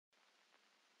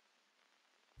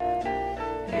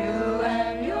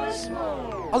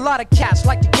A lot of cats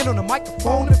like to get on the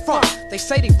microphone in front. They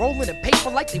say they rollin' in paper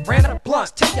like they ran out of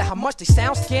blunts. Tell you how much they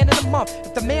sound scan in a month.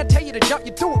 If the man tell you to jump,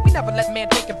 you do it. We never let man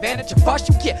take advantage of us.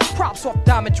 You get props off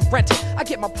diamond you rented. I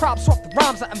get my props off the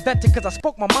rhymes I invented, cause I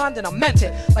spoke my mind and I meant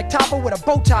it. Like Tabo with a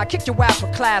bow tie, kicked your ass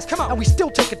for class. Come on, and we still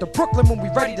take it to Brooklyn when we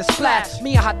ready to splash.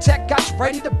 Me and Hot Tech got you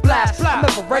ready to blast. I'm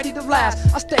ever ready to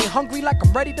last. I stay hungry like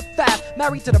I'm ready to fast.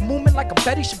 Married to the movement like I'm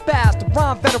Betty Shabazz. The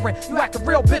rhyme veteran, you act a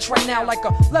real bitch right now like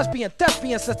a lesbian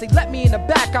thespian. Since they let me in the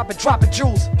back, I've been dropping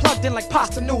jewels. Plugged in like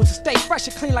pasta noodles to stay fresh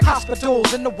and clean like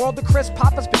hospitals. In the world of Chris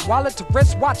Papa's been wallet to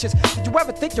wrist watches. Did you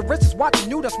ever think your wrist is watching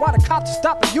you? That's why the cops are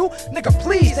stopping you. Nigga,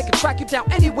 please, they can track you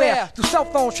down anywhere. Through cell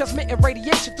phones, transmitting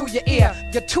radiation through your ear.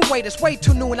 Your two-way is way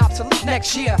too new and obsolete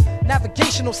next year.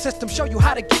 Navigational system show you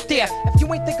how to get there. If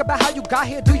you ain't think about how you got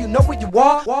here, do you know where you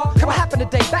are? What happened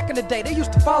today? Back in the day, they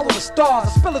used to follow the stars.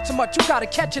 I spill it too much, you gotta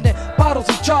catch it in bottles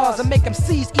and jars and make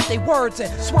MCs eat their words and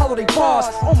swallow their bars.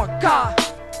 Oh my God,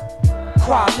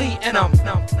 Quali and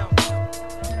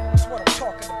that's what I'm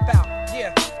talking about.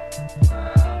 Yeah,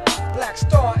 Black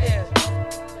Star is,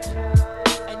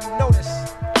 and you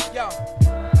notice, yo,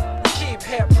 we keep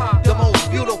hip hop. The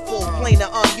most beautiful, plain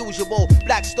and unusual.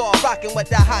 Black Star rocking with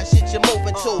that hot shit you're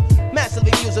moving to.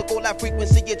 Massively musical, that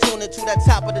frequency you're tuning to, that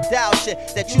top of the dial shit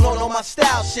that you don't know my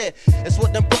style shit. It's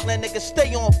what them Brooklyn niggas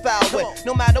stay on foul with.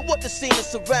 No matter what the scene is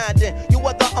surrounding, you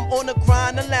whether I'm on the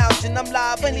grind or lounging, I'm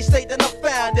live any state that I'm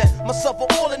found in. Myself or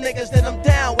all the niggas that I'm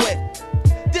down with.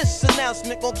 This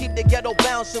announcement gon' keep the ghetto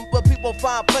bouncing, but people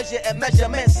find pleasure in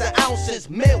measurements and ounces.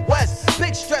 Midwest,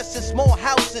 big stresses, small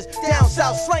houses. Down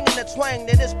south, slanging the twang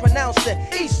that is pronouncing.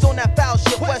 East on that foul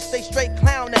shit, west they straight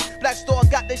clowning. Black Star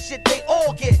got this shit they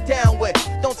all get down with.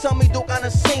 Don't tell me Duke on the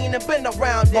scene and been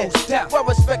around it. Well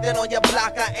respected on your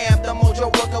block, I am the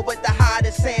mojo worker with the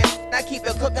hottest hands. I keep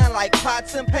it cooking like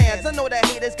pots and pans. I know that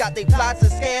haters got they plots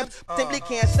and scams. Simply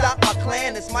can't stop my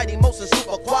clan. It's Mighty Most and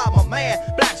Super Quad, my man.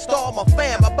 Black Star, my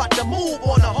fam. About to move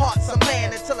on the hearts of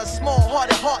man until a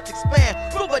small-hearted hearts expand.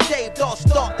 River Dave Dog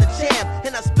start the jam,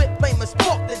 and I spit famous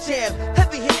spark the jam.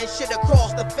 Heavy hitting shit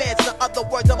across the fence. In other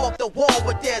words, I'm off the wall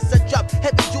with this. I drop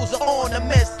heavy juicer on the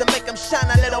mist to make them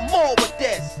shine a little more with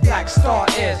this. Black Star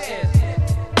is